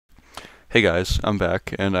Hey guys, I'm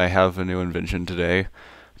back and I have a new invention today.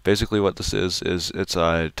 Basically what this is it's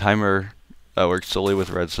a timer that works solely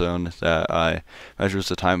with Redstone that measures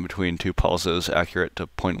the time between two pulses accurate to zero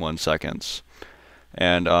point 0.1 seconds.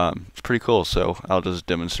 And it's pretty cool, so I'll just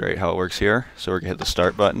demonstrate how it works here. So we're going to hit the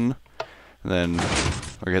start button, and then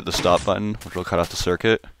we're going to hit the stop button, which will cut off the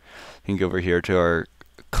circuit. You can go over here to our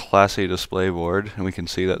classy display board, and we can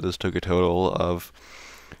see that this took a total of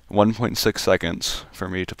 1.6 seconds for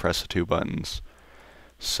me to press the two buttons.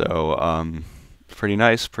 So, pretty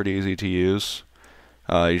nice, pretty easy to use.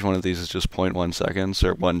 Each one of these is just 0.1 seconds,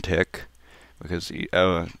 or one tick, because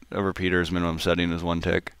a repeater's minimum setting is one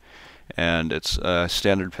tick. And it's a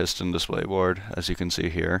standard piston display board, as you can see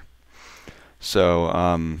here. So,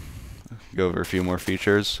 go over a few more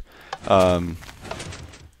features.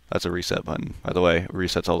 That's a reset button, by the way. It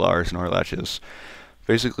resets all the R's and R latches.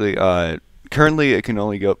 Basically, currently it can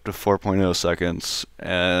only go up to 4.0 seconds,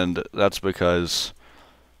 and that's because,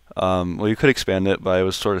 well, you could expand it, but I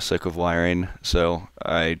was sort of sick of wiring, so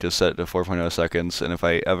I just set it to 4.0 seconds, and if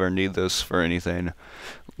I ever need this for anything,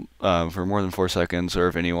 for more than 4 seconds, or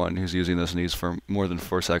if anyone who's using this needs for more than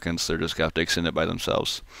 4 seconds, they're just going to have to extend it by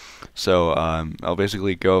themselves. So, I'll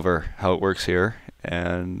basically go over how it works here,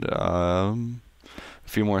 and, a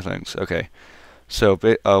few more things. Okay. So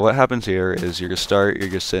what happens here is you're going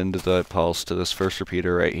to send the pulse to this first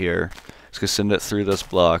repeater right here. It's going to send it through this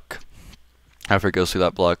block. After it goes through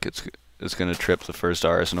that block, it's going to trip the first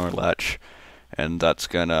RS NOR latch, and that's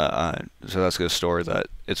going to store that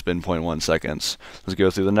it's been 0.1 seconds. Let's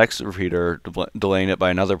go through the next repeater, delaying it by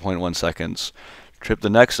another 0.1 seconds, trip the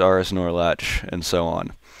next RS NOR latch, and so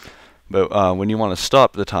on. But when you want to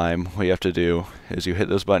stop the time, what you have to do is you hit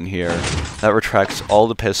this button here. That retracts all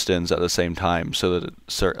the pistons at the same time, so that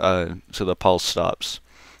so the pulse stops,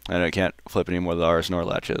 and it can't flip any more of the RS NOR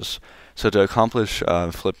latches. So to accomplish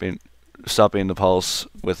stopping the pulse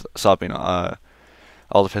with stopping all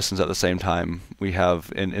the pistons at the same time, we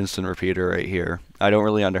have an instant repeater right here. I don't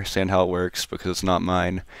really understand how it works because it's not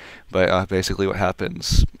mine, but basically what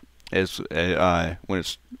happens is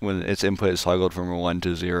when its input is toggled from 1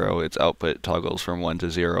 to 0, its output toggles from 1 to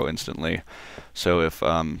 0 instantly. So if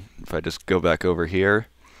I just go back over here,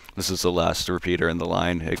 this is the last repeater in the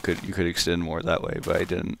line. You could extend more that way, but I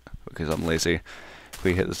didn't because I'm lazy. If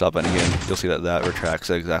we hit the stop button again, you'll see that that retracts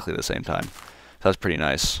at exactly the same time. So that's pretty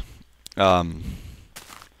nice. And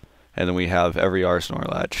then we have every RS NOR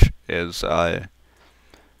latch is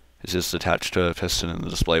just attached to a piston in the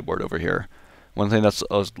display board over here. One thing that's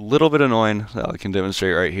a little bit annoying that I can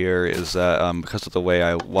demonstrate right here is that because of the way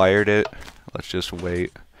I wired it, let's just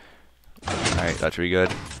wait. Alright, that should be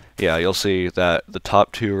good. Yeah, you'll see that the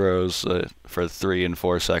top two rows for 3 and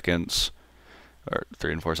 4 seconds, or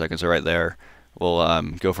 3 and 4 seconds are right there, will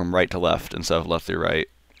go from right to left instead of left to right.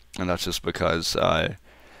 And that's just because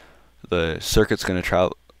the circuit's going to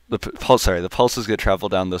travel. The pulse is going to travel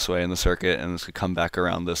down this way in the circuit, and it's going to come back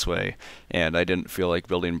around this way, and I didn't feel like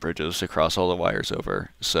building bridges to cross all the wires over,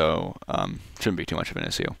 so shouldn't be too much of an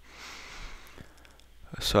issue.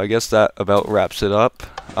 So I guess that about wraps it up.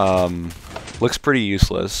 Looks pretty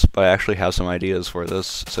useless, but I actually have some ideas for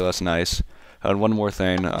this, so that's nice. And one more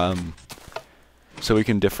thing, so we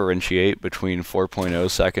can differentiate between 4.0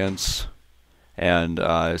 seconds and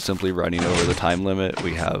simply running over the time limit,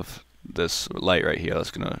 we have this light right here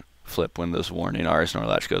that's going to flip when this warning RS NOR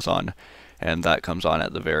latch goes on, and that comes on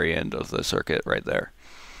at the very end of the circuit right there.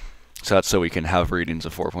 So that's so we can have readings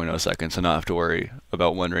of 4.0 seconds and not have to worry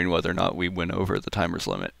about wondering whether or not we went over the timer's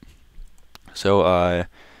limit. So I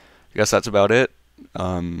guess that's about it.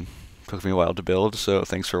 Took me a while to build, so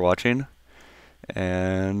thanks for watching,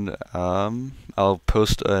 and I'll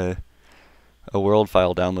post a world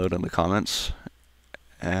file download in the comments,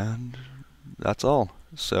 and that's all.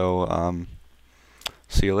 So,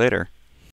 see you later.